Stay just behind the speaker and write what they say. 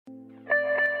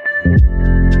Welcome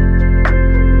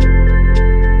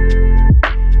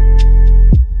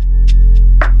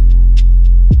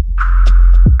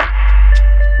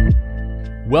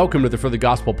to the For the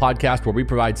Gospel podcast, where we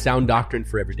provide sound doctrine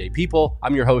for everyday people.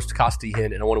 I'm your host, Costi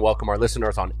Hinn, and I want to welcome our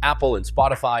listeners on Apple and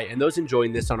Spotify and those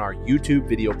enjoying this on our YouTube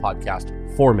video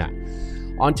podcast format.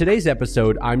 On today's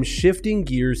episode, I'm shifting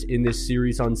gears in this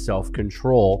series on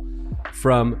self-control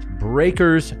from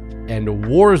breakers and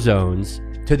war zones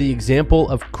to the example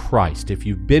of Christ. If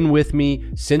you've been with me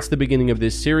since the beginning of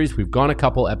this series, we've gone a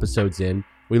couple episodes in.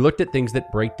 We looked at things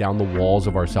that break down the walls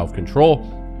of our self-control.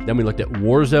 Then we looked at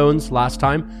war zones last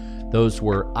time. Those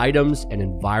were items and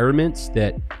environments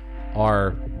that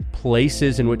are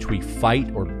places in which we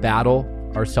fight or battle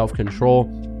our self-control.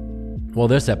 Well,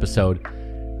 this episode,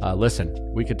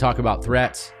 listen, we could talk about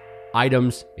threats,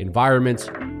 items, environments,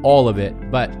 all of it,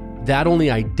 but that only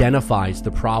identifies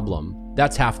the problem.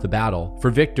 That's half the battle.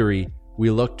 For victory,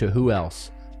 we look to who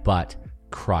else but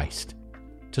Christ.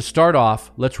 To start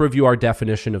off, let's review our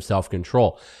definition of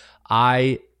self-control.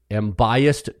 I am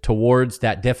biased towards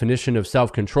that definition of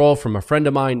self-control from a friend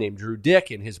of mine named Drew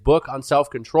Dick in his book on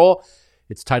self-control.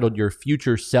 It's titled Your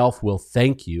Future Self Will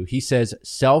Thank You. He says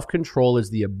self-control is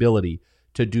the ability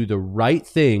to do the right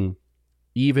thing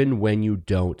even when you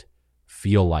don't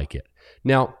feel like it.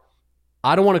 Now,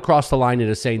 I don't want to cross the line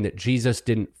into saying that Jesus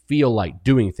didn't feel like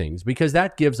doing things, because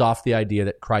that gives off the idea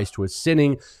that Christ was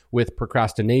sinning with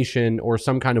procrastination or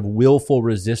some kind of willful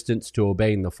resistance to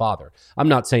obeying the Father. I'm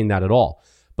not saying that at all.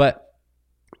 But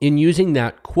in using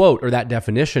that quote or that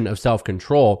definition of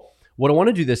self-control, what I want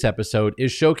to do this episode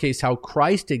is showcase how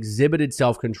Christ exhibited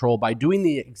self-control by doing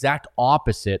the exact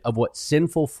opposite of what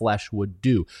sinful flesh would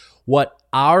do. What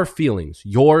our feelings,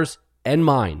 yours and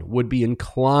mine, would be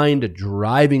inclined to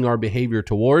driving our behavior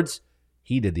towards,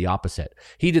 he did the opposite.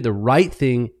 He did the right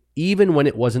thing even when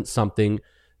it wasn't something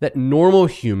that normal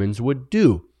humans would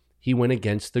do. He went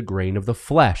against the grain of the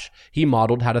flesh. He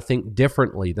modeled how to think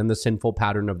differently than the sinful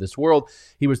pattern of this world.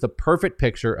 He was the perfect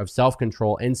picture of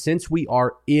self-control. And since we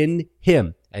are in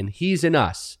him and he's in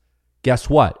us, guess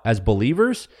what? As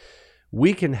believers,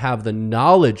 we can have the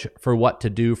knowledge for what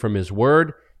to do from his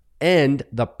word and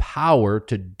the power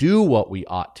to do what we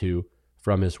ought to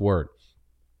from his word.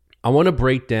 I want to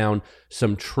break down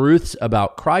some truths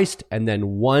about Christ and then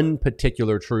one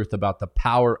particular truth about the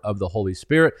power of the Holy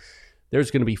Spirit. There's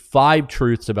going to be 5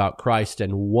 truths about Christ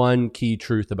and one key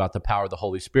truth about the power of the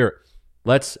Holy Spirit.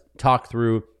 Let's talk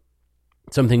through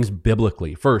some things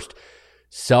biblically. First,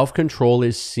 self-control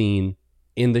is seen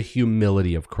in the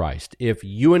humility of Christ. If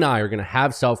you and I are going to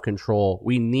have self-control,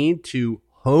 we need to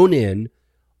hone in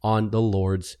on the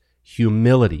Lord's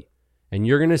humility. And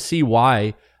you're going to see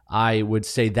why I would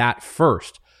say that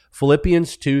first.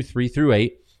 Philippians 2, 3 through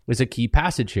 8. is a key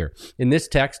passage here. In this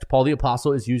text, Paul the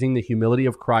Apostle is using the humility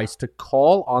of Christ to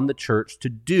call on the church to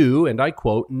do, and I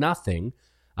quote, nothing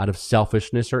out of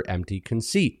selfishness or empty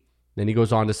conceit. Then he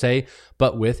goes on to say,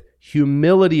 but with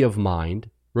humility of mind,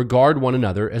 regard one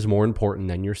another as more important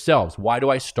than yourselves. Why do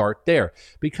I start there?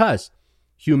 Because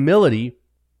humility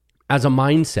as a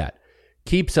mindset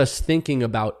keeps us thinking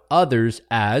about others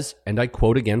as, and I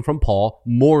quote again from Paul,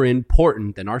 more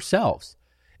important than ourselves.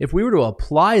 If we were to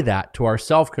apply that to our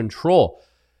self-control,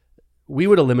 we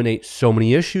would eliminate so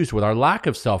many issues with our lack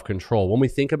of self-control when we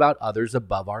think about others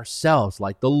above ourselves,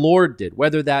 like the Lord did,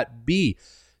 whether that be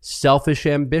selfish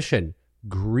ambition,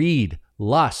 greed,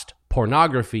 lust,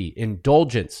 pornography,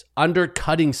 indulgence,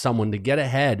 undercutting someone to get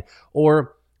ahead,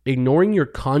 or ignoring your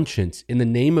conscience in the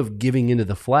name of giving into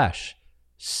the flesh.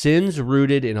 Sins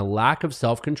rooted in a lack of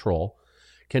self-control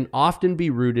can often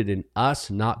be rooted in us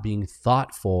not being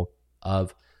thoughtful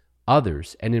of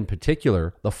others, and in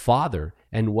particular, the Father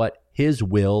and what his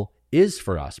will is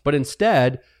for us. But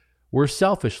instead, we're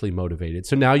selfishly motivated.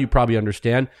 So now you probably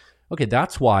understand, okay,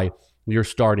 that's why you're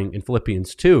starting in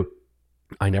Philippians 2.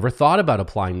 I never thought about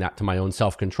applying that to my own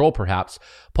self-control, perhaps.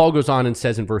 Paul goes on and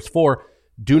says in verse 4,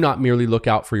 do not merely look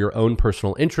out for your own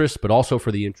personal interests, but also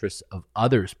for the interests of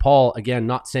others. Paul, again,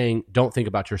 not saying don't think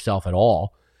about yourself at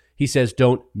all. He says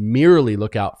don't merely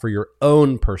look out for your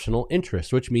own personal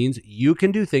interests, which means you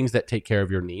can do things that take care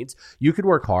of your needs. You could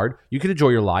work hard. You could enjoy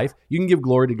your life. You can give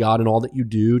glory to God in all that you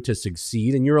do to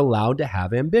succeed, and you're allowed to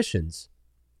have ambitions.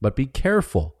 But be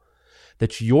careful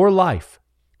that your life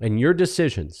and your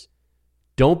decisions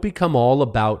don't become all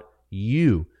about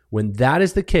you. When that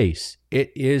is the case,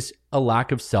 it is a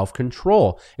lack of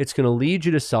self-control. It's going to lead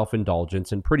you to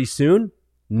self-indulgence, and pretty soon,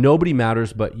 nobody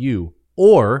matters but you.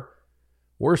 Or,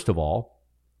 worst of all,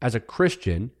 as a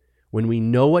Christian, when we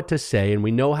know what to say and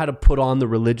we know how to put on the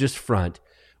religious front,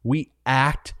 we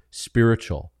act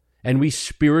spiritual. And we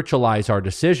spiritualize our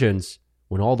decisions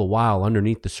when all the while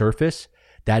underneath the surface,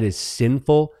 that is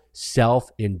sinful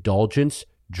self-indulgence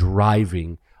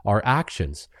driving our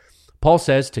actions. Paul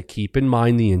says to keep in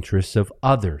mind the interests of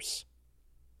others.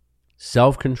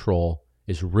 Self-control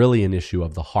is really an issue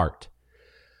of the heart.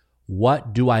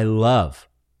 What do I love?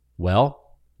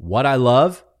 Well, what I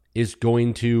love is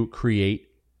going to create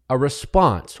a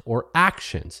response or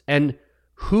actions. And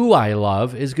who I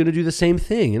love is going to do the same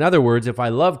thing. In other words, if I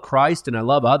love Christ and I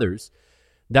love others,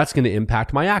 that's going to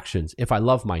impact my actions. If I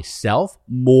love myself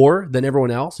more than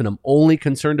everyone else and I'm only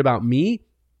concerned about me,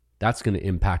 that's going to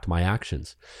impact my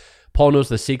actions. Paul knows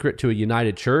the secret to a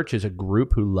united church is a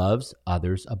group who loves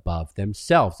others above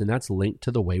themselves, and that's linked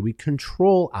to the way we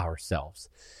control ourselves.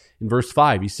 In verse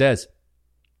 5, he says,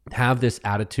 have this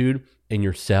attitude in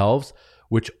yourselves,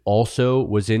 which also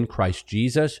was in Christ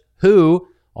Jesus, who,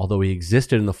 although he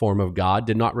existed in the form of God,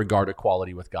 did not regard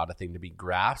equality with God a thing to be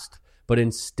grasped, but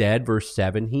instead, verse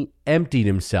 7, he emptied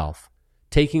himself,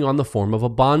 taking on the form of a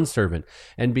bondservant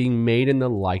and being made in the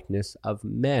likeness of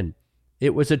men.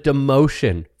 It was a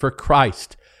demotion for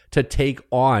Christ to take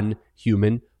on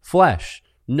human flesh,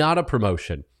 not a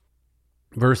promotion.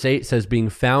 Verse 8 says, being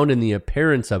found in the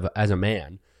appearance of as a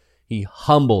man, he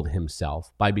humbled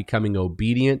himself by becoming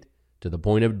obedient to the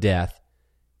point of death,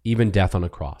 even death on a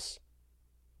cross.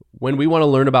 When we want to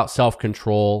learn about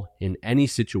self-control in any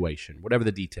situation, whatever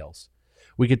the details,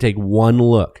 we could take one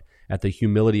look at the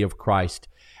humility of Christ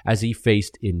as he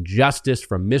faced injustice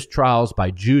from mistrials by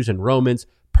Jews and Romans,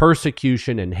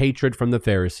 persecution and hatred from the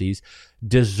Pharisees,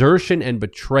 desertion and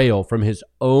betrayal from his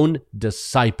own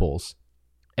disciples.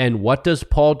 And what does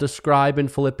Paul describe in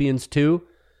Philippians 2?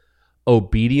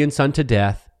 Obedience unto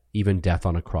death, even death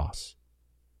on a cross.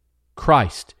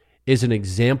 Christ is an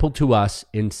example to us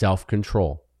in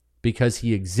self-control because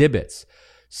he exhibits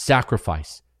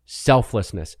sacrifice,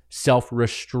 selflessness,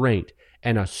 self-restraint,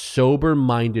 and a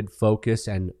sober-minded focus,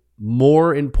 and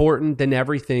more important than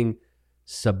everything,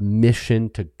 submission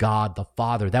to God the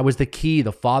Father. That was the key.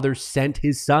 The Father sent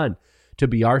his Son to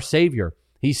be our Savior.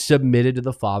 He submitted to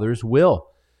the Father's will.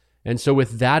 And so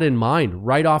with that in mind,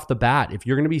 right off the bat, if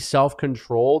you're going to be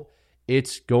self-controlled,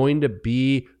 it's going to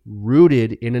be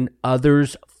rooted in an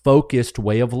others-focused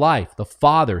way of life. The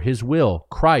Father, his will,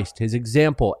 Christ, his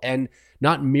example, and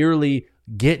not merely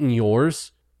getting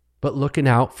yours, but looking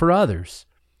out for others.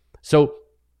 So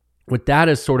with that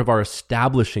as sort of our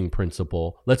establishing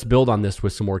principle, let's build on this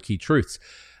with some more key truths.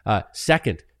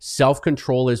 Second,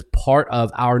 self-control is part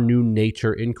of our new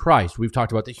nature in Christ. We've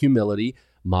talked about the humility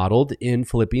modeled in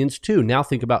Philippians 2. Now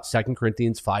think about 2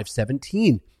 Corinthians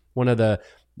 5:17, one of the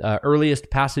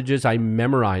earliest passages I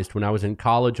memorized when I was in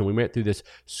college, and we went through this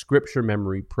scripture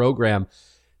memory program.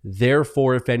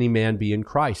 Therefore, if any man be in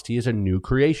Christ, he is a new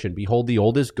creation. Behold, the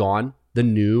old is gone, the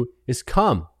new is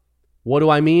come. What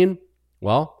do I mean?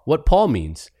 Well, what Paul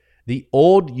means. The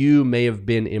old you may have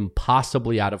been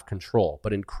impossibly out of control,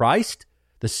 but in Christ,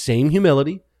 the same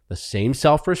humility, the same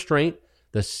self-restraint,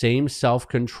 the same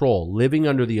self-control, living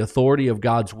under the authority of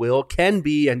God's will can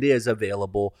be and is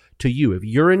available to you. If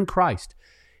you're in Christ,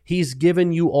 he's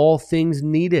given you all things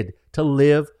needed to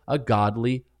live a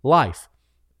godly life.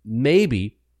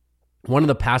 Maybe one of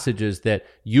the passages that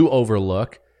you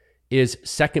overlook is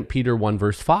 2 Peter 1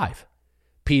 verse 5.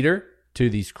 Peter, to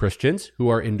these Christians who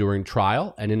are enduring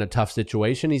trial and in a tough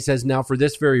situation, he says, now for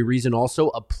this very reason also,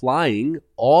 applying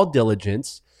all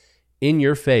diligence in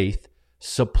your faith,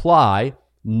 supply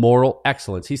moral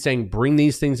excellence. He's saying, bring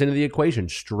these things into the equation.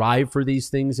 Strive for these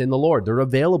things in the Lord. They're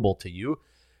available to you.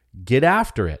 Get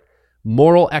after it.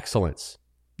 Moral excellence.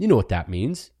 You know what that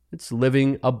means. It's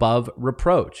living above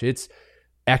reproach. It's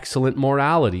excellent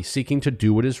morality, seeking to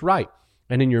do what is right.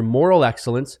 And in your moral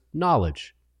excellence,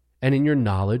 knowledge. And in your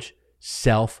knowledge,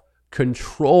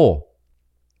 self-control.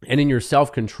 And in your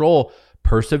self-control,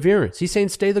 perseverance. He's saying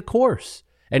stay the course.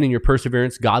 And in your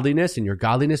perseverance, godliness. In your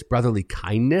godliness, brotherly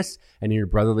kindness. And in your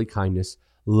brotherly kindness,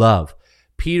 love.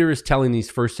 Peter is telling these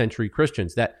first century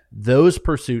Christians that those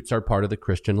pursuits are part of the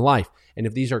Christian life. And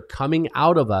if these are coming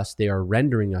out of us, they are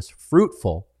rendering us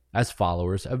fruitful as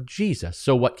followers of Jesus.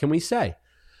 So what can we say?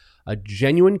 A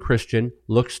genuine Christian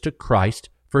looks to Christ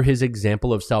for his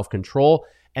example of self-control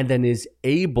and then is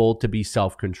able to be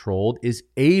self-controlled, is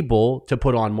able to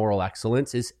put on moral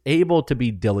excellence, is able to be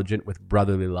diligent with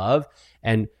brotherly love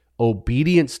and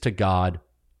obedience to God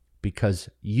because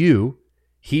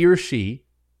he or she,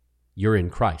 you're in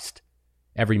Christ.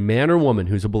 Every man or woman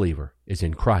who's a believer is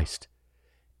in Christ.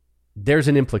 There's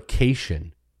an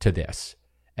implication to this,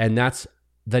 and that's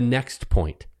the next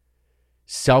point.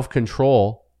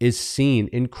 Self-control is seen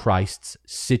in Christ's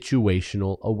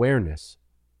situational awareness.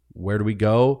 Where do we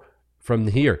go from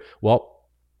here? Well,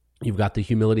 you've got the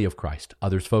humility of Christ,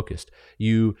 others focused.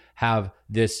 You have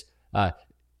this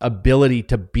ability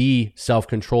to be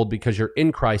self-controlled because you're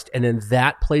in Christ, and then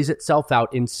that plays itself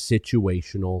out in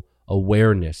situational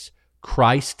awareness.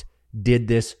 Christ did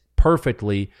this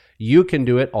perfectly. You can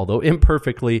do it, although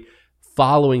imperfectly,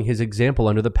 following his example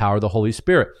under the power of the Holy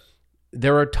Spirit.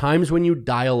 There are times when you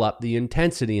dial up the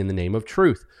intensity in the name of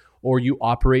truth, or you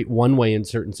operate one way in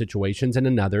certain situations and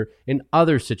another in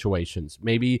other situations.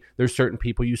 Maybe there's certain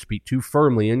people you speak to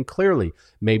firmly and clearly.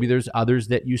 Maybe there's others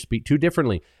that you speak to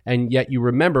differently. And yet you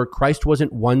remember Christ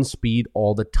wasn't one speed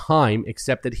all the time,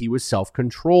 except that he was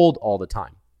self-controlled all the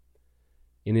time.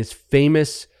 In his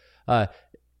famous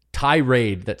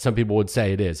tirade that some people would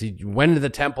say it is, he went into the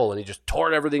temple and he just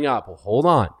tore everything up. Well, hold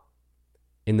on.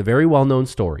 In the very well-known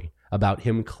story about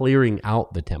him clearing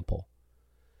out the temple,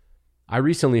 I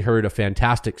recently heard a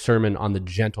fantastic sermon on the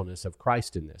gentleness of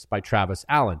Christ in this by Travis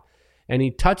Allen, and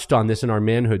he touched on this in our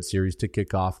Manhood series to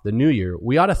kick off the new year.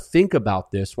 We ought to think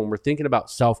about this when we're thinking about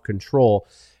self-control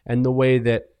and the way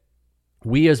that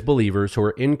we as believers who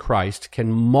are in Christ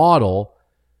can model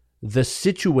the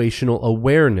situational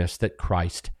awareness that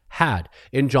Christ had.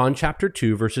 In John chapter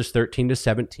 2, verses 13 to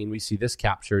 17, we see this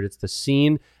captured. It's the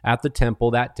scene at the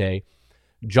temple that day.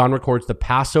 John records the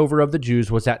Passover of the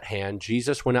Jews was at hand.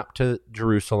 Jesus went up to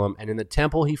Jerusalem, and in the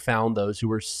temple he found those who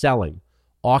were selling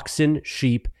oxen,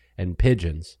 sheep, and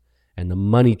pigeons, and the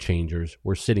money changers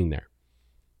were sitting there.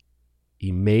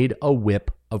 He made a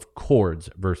whip of cords,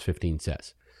 verse 15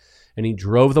 says, and he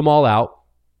drove them all out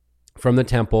from the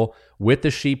temple with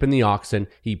the sheep and the oxen.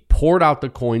 He poured out the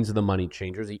coins of the money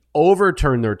changers. He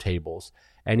overturned their tables,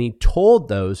 and he told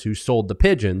those who sold the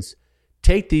pigeons,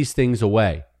 "Take these things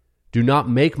away. Do not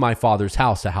make my Father's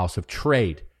house a house of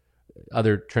trade."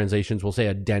 Other translations will say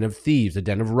a den of thieves, a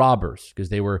den of robbers, because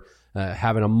they were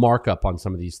having a markup on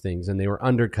some of these things, and they were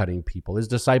undercutting people. His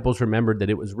disciples remembered that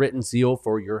it was written, "Zeal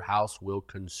for your house will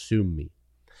consume me."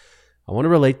 I want to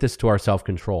relate this to our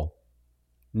self-control.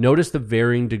 Notice the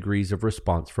varying degrees of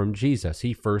response from Jesus.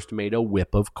 He first made a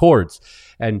whip of cords,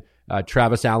 and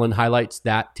Travis Allen highlights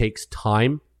that takes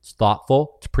time. It's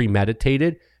thoughtful. It's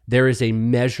premeditated. There is a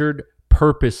measured,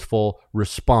 purposeful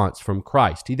response from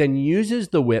Christ. He then uses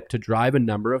the whip to drive a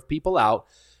number of people out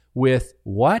with,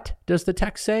 what does the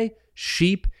text say?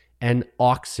 Sheep and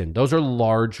oxen. Those are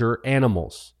larger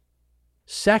animals.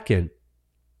 Second,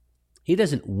 he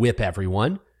doesn't whip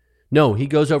everyone. No, he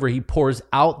goes over, he pours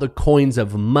out the coins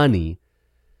of money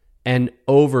and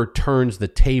overturns the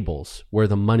tables where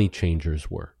the money changers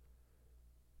were.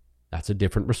 That's a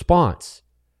different response.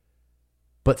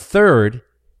 But third,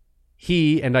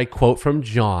 he, and I quote from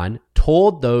John,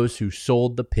 told those who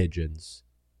sold the pigeons,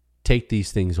 "Take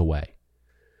these things away."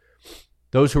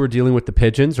 Those who were dealing with the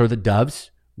pigeons or the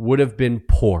doves would have been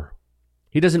poor.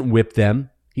 He doesn't whip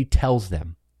them, he tells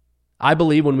them. I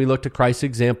believe when we look to Christ's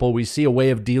example, we see a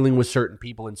way of dealing with certain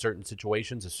people in certain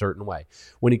situations a certain way.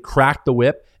 When he cracked the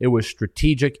whip, it was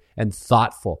strategic and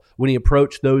thoughtful. When he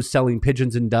approached those selling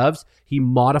pigeons and doves, he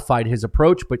modified his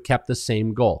approach but kept the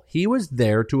same goal. He was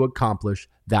there to accomplish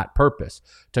that purpose,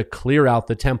 to clear out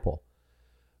the temple.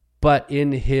 But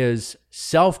in his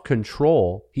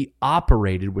self-control, he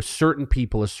operated with certain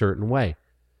people a certain way.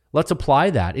 Let's apply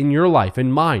that in your life,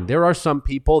 in mine. There are some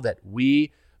people that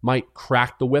we might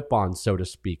crack the whip on, so to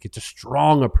speak. It's a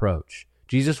strong approach.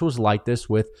 Jesus was like this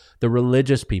with the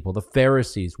religious people, the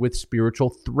Pharisees, with spiritual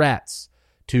threats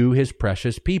to his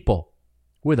precious people.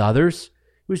 With others,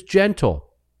 he was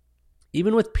gentle.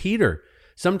 Even with Peter,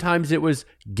 sometimes it was,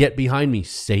 "Get behind me,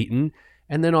 Satan."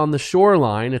 And then on the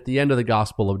shoreline at the end of the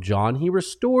Gospel of John, he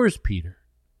restores Peter.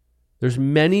 There's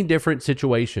many different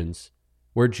situations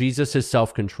where Jesus is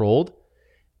self-controlled,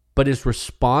 but his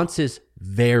responses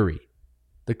vary.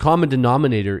 The common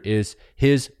denominator is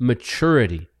his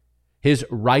maturity, his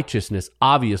righteousness,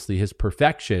 obviously his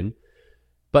perfection.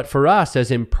 But for us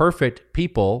as imperfect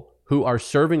people who are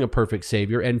serving a perfect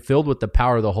Savior and filled with the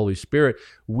power of the Holy Spirit,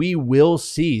 we will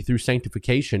see through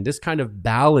sanctification this kind of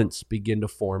balance begin to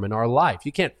form in our life.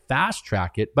 You can't fast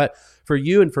track it, but for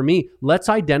you and for me, let's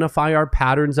identify our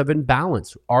patterns of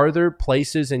imbalance. Are there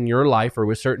places in your life or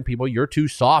with certain people you're too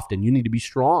soft and you need to be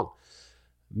strong?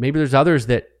 Maybe there's others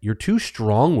that you're too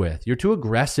strong with, you're too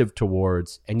aggressive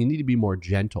towards, and you need to be more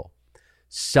gentle.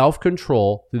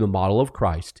 Self-control through the model of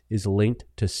Christ is linked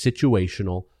to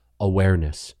situational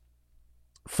awareness.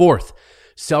 Fourth,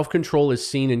 self-control is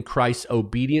seen in Christ's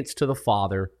obedience to the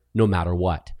Father no matter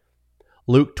what.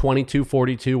 Luke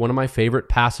 22:42, one of my favorite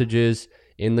passages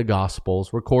in the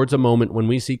Gospels, records a moment when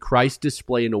we see Christ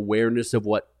display an awareness of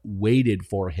what waited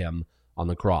for him on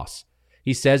the cross.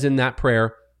 He says in that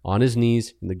prayer, on his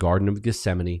knees in the Garden of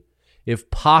Gethsemane. If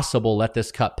possible, let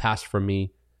this cup pass from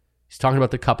me. He's talking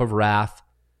about the cup of wrath.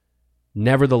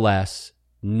 Nevertheless,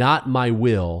 not my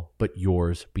will, but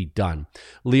yours be done.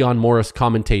 Leon Morris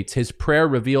commentates, his prayer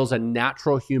reveals a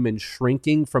natural human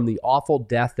shrinking from the awful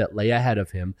death that lay ahead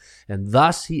of him, and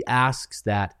thus he asks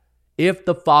that, if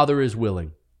the Father is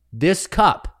willing, this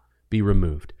cup be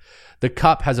removed. The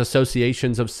cup has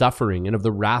associations of suffering and of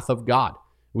the wrath of God.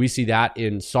 We see that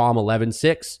in Psalm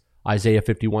 11:6, Isaiah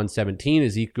 51:17,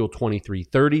 Ezekiel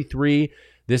 23:33.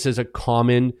 This is a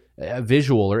common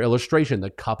visual or illustration, the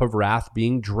cup of wrath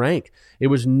being drank. It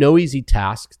was no easy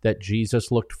task that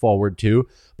Jesus looked forward to,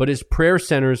 but his prayer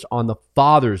centers on the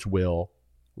Father's will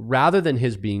rather than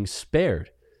his being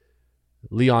spared.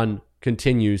 Leon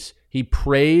continues, he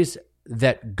prays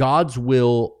that God's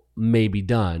will may be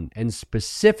done, and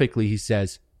specifically he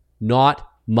says, not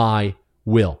my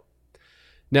will.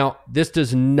 Now, this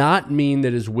does not mean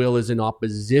that his will is in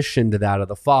opposition to that of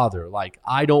the Father. Like,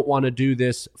 I don't want to do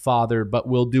this, Father, but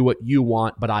we'll do what you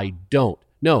want, but I don't.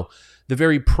 No, the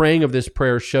very praying of this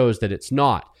prayer shows that it's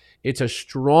not. It's a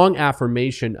strong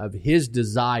affirmation of his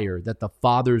desire that the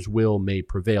Father's will may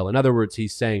prevail. In other words,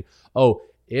 he's saying, oh,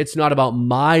 it's not about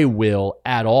my will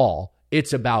at all.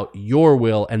 It's about your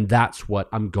will, and that's what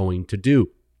I'm going to do.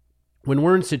 When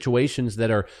we're in situations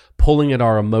that are pulling at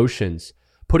our emotions,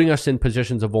 putting us in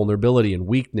positions of vulnerability and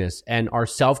weakness, and our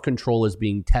self-control is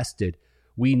being tested,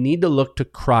 we need to look to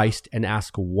Christ and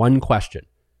ask one question.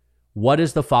 What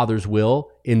is the Father's will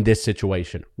in this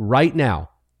situation? Right now,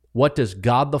 what does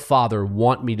God the Father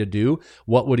want me to do?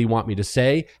 What would he want me to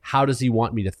say? How does he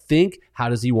want me to think? How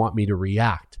does he want me to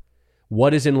react?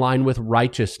 What is in line with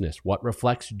righteousness? What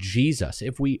reflects Jesus?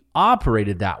 If we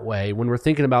operated that way when we're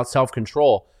thinking about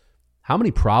self-control, how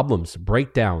many problems,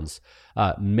 breakdowns,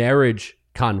 marriage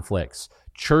conflicts,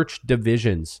 church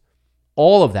divisions,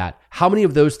 all of that, how many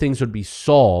of those things would be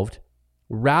solved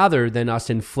rather than us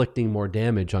inflicting more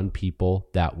damage on people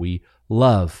that we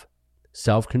love?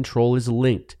 Self-control is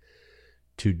linked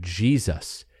to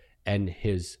Jesus and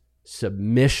his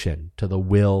submission to the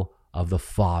will of the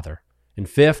Father. And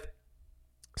fifth,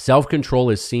 self-control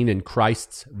is seen in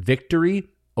Christ's victory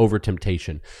over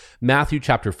temptation. Matthew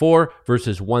chapter 4,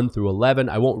 verses 1 through 11.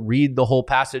 I won't read the whole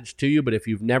passage to you, but if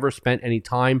you've never spent any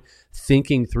time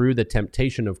thinking through the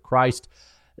temptation of Christ,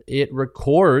 it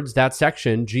records that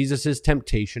section, Jesus'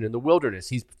 temptation in the wilderness.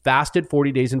 He's fasted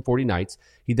 40 days and 40 nights.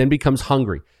 He then becomes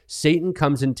hungry. Satan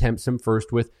comes and tempts him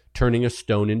first with turning a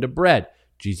stone into bread.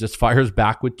 Jesus fires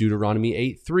back with Deuteronomy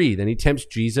 8:3. Then he tempts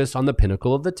Jesus on the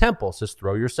pinnacle of the temple, says,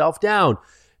 throw yourself down.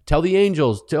 Tell the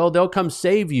angels, they'll come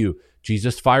save you.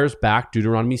 Jesus fires back,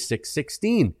 Deuteronomy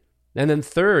 6:16. And then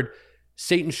third,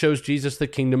 Satan shows Jesus the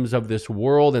kingdoms of this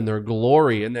world and their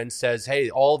glory, and then says, hey,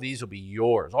 all these will be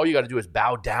yours. All you got to do is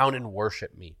bow down and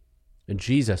worship me. And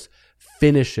Jesus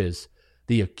finishes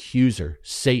the accuser,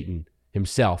 Satan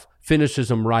himself,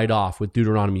 finishes him right off with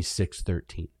Deuteronomy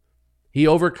 6:13. He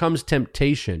overcomes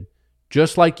temptation,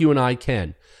 just like you and I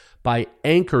can, by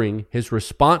anchoring his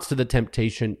response to the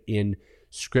temptation in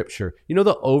Scripture. You know,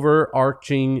 the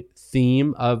overarching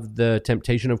theme of the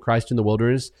temptation of Christ in the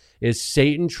wilderness is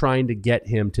Satan trying to get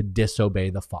him to disobey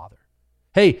the Father.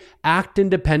 Hey, act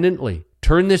independently.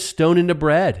 Turn this stone into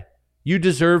bread. You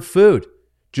deserve food.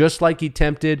 Just like he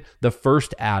tempted the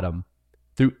first Adam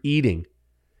through eating,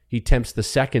 he tempts the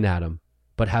second Adam,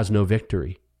 but has no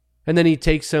victory. And then he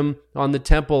takes him on the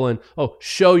temple and,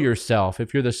 show yourself.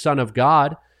 If you're the Son of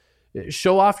God,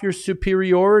 show off your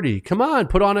superiority. Come on,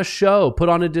 put on a show, put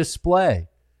on a display.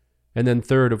 And then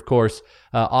third, of course,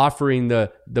 offering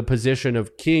the position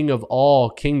of king of all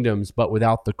kingdoms, but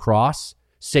without the cross.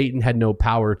 Satan had no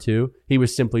power to. He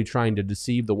was simply trying to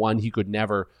deceive the one he could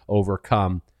never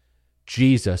overcome.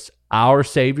 Jesus, our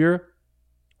Savior,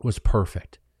 was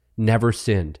perfect, never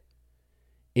sinned.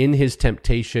 In his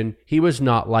temptation, he was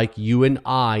not like you and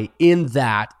I in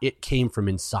that it came from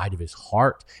inside of his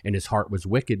heart, and his heart was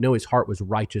wicked. No, his heart was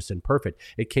righteous and perfect.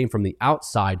 It came from the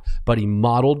outside, but he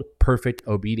modeled perfect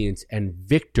obedience and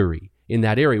victory in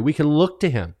that area. We can look to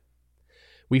him.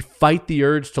 We fight the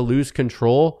urge to lose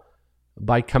control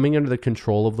by coming under the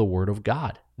control of the Word of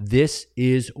God. This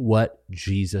is what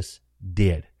Jesus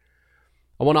did.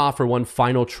 I want to offer one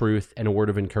final truth and a word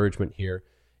of encouragement here.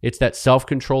 It's that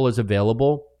self-control is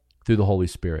available through the Holy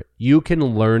Spirit. You can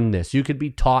learn this. You could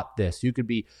be taught this. You could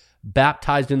be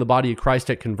baptized in the body of Christ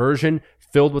at conversion,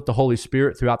 filled with the Holy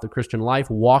Spirit throughout the Christian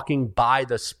life, walking by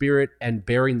the Spirit and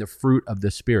bearing the fruit of the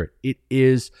Spirit. It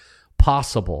is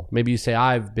possible. Maybe you say,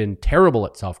 I've been terrible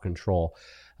at self-control.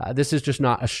 This is just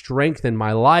not a strength in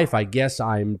my life. I guess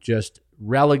I'm just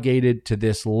relegated to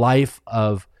this life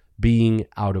of being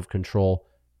out of control.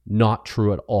 Not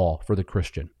true at all for the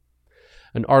Christian.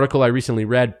 An article I recently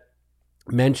read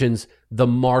mentions the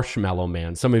Marshmallow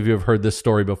Man. Some of you have heard this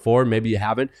story before. Maybe you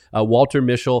haven't. Walter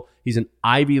Mischel, he's an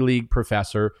Ivy League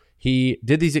professor. He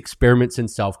did these experiments in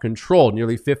self-control.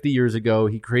 Nearly 50 years ago,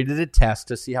 he created a test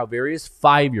to see how various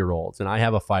 5-year-olds, and I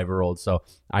have a 5-year-old, so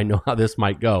I know how this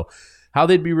might go, how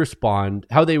they would respond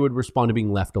to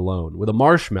being left alone with a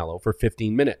marshmallow for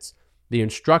 15 minutes. The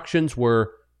instructions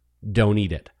were, don't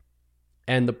eat it.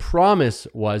 And the promise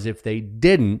was if they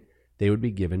didn't, they would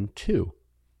be given 2.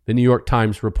 The New York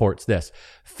Times reports this.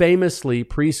 Famously,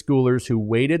 preschoolers who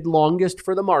waited longest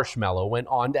for the marshmallow went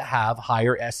on to have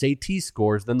higher SAT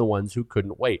scores than the ones who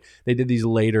couldn't wait. They did these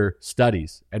later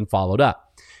studies and followed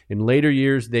up. In later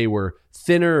years, they were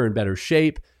thinner and better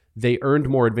shape. They earned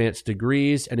more advanced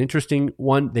degrees. An interesting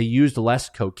one, they used less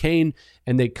cocaine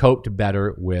and they coped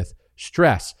better with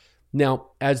stress.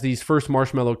 Now, as these first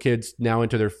marshmallow kids now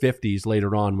into their 50s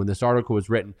later on, when this article was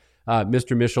written,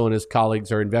 Mr. Mischel and his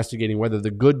colleagues are investigating whether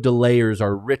the good delayers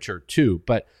are richer too,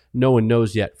 but no one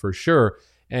knows yet for sure.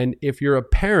 And if you're a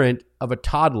parent of a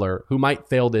toddler who might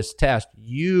fail this test,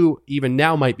 you even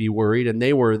now might be worried, and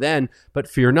they were then, but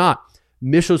fear not.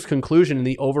 Mischel's conclusion in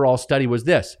the overall study was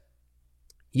this.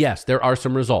 Yes, there are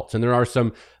some results, and there are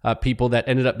some people that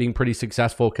ended up being pretty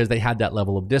successful because they had that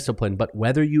level of discipline. But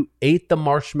whether you ate the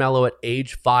marshmallow at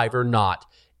age 5 or not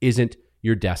isn't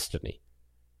your destiny.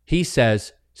 He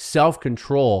says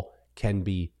self-control can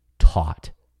be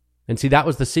taught. And see, that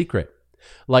was the secret.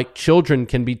 Like children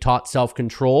can be taught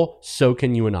self-control, so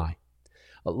can you and I.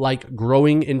 Like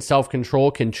growing in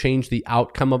self-control can change the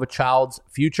outcome of a child's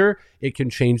future, it can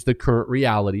change the current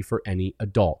reality for any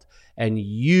adult. And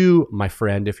you, my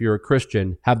friend, if you're a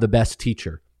Christian, have the best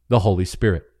teacher, the Holy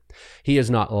Spirit. He has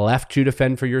not left you to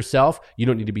fend for yourself. You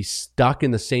don't need to be stuck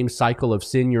in the same cycle of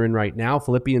sin you're in right now.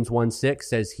 Philippians 1:6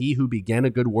 says, he who began a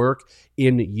good work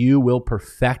in you will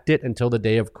perfect it until the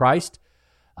day of Christ.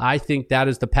 I think that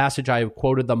is the passage I have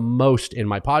quoted the most in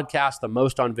my podcast, the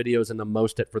most on videos, and the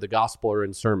most for the gospel or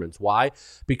in sermons. Why?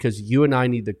 Because you and I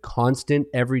need the constant,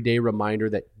 everyday reminder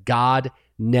that God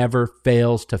never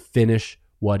fails to finish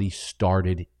what he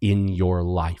started in your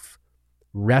life.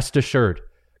 Rest assured,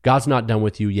 God's not done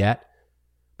with you yet.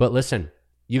 But listen,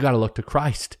 you got to look to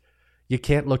Christ. You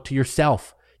can't look to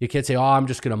yourself. You can't say, I'm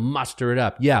just going to muster it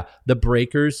up. Yeah, the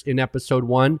breakers in episode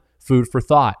 1, food for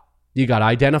thought. You got to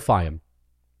identify them.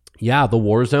 Yeah, the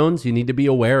war zones, you need to be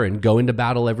aware and go into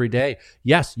battle every day.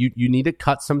 Yes, you need to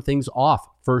cut some things off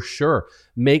for sure.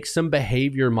 Make some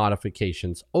behavior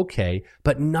modifications. Okay,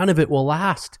 but none of it will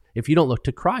last if you don't look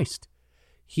to Christ.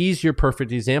 He's your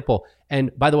perfect example. And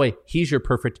by the way, he's your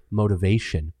perfect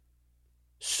motivation.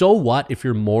 So what if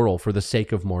you're moral for the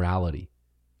sake of morality?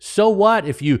 So what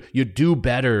if you do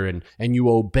better and you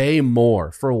obey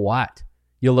more? For what?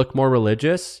 You look more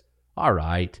religious? All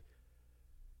right.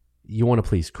 You want to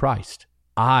please Christ.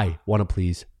 I want to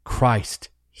please Christ.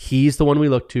 He's the one we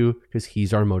look to because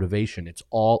he's our motivation. It's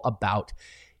all about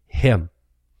him.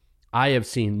 I have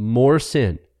seen more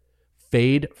sin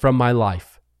fade from my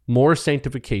life, more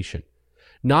sanctification,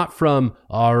 not from,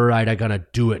 all right, I got to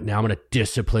do it now. I'm going to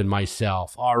discipline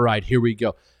myself. All right, here we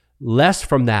go. Less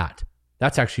from that.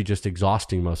 That's actually just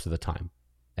exhausting most of the time.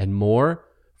 And more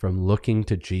from looking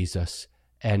to Jesus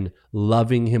and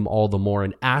loving him all the more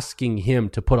and asking him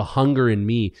to put a hunger in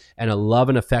me and a love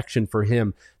and affection for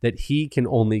him that he can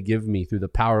only give me through the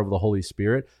power of the Holy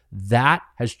Spirit. That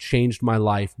has changed my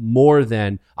life more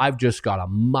than I've just got to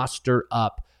muster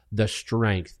up the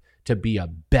strength to be a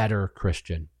better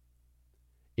Christian.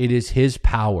 It is his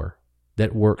power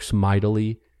that works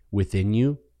mightily within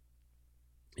you.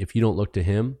 If you don't look to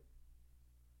him,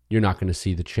 you're not going to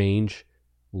see the change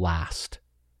last.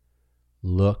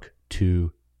 Look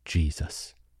to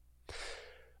Jesus.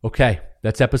 Okay,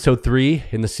 that's episode 3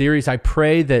 in the series. I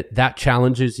pray that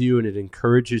challenges you and it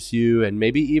encourages you and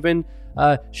maybe even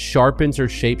sharpens or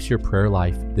shapes your prayer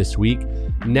life this week.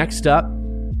 Next up,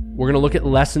 we're going to look at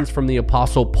lessons from the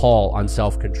Apostle Paul on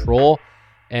self-control.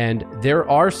 And there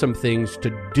are some things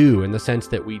to do in the sense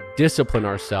that we discipline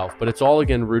ourselves, but it's all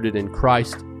again rooted in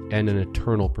Christ and an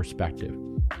eternal perspective.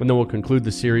 And then we'll conclude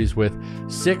the series with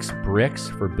 6 bricks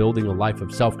for building a life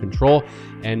of self-control.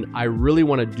 And I really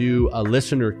want to do a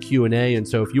listener Q&A. And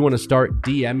so if you want to start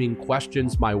DMing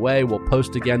questions my way, we'll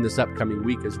post again this upcoming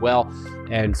week as well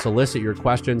and solicit your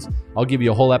questions. I'll give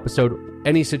you a whole episode,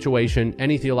 any situation,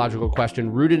 any theological question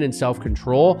rooted in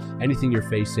self-control, anything you're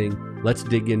facing, Let's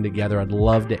dig in together. I'd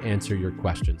love to answer your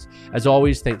questions. As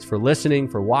always, thanks for listening,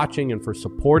 for watching, and for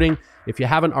supporting. If you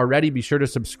haven't already, be sure to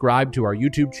subscribe to our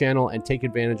YouTube channel and take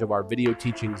advantage of our video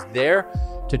teachings there.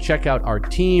 To check out our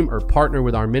team or partner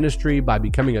with our ministry by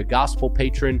becoming a gospel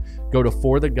patron, go to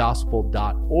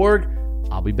forthegospel.org.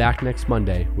 I'll be back next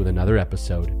Monday with another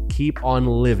episode. Keep on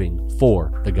living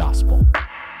for the gospel.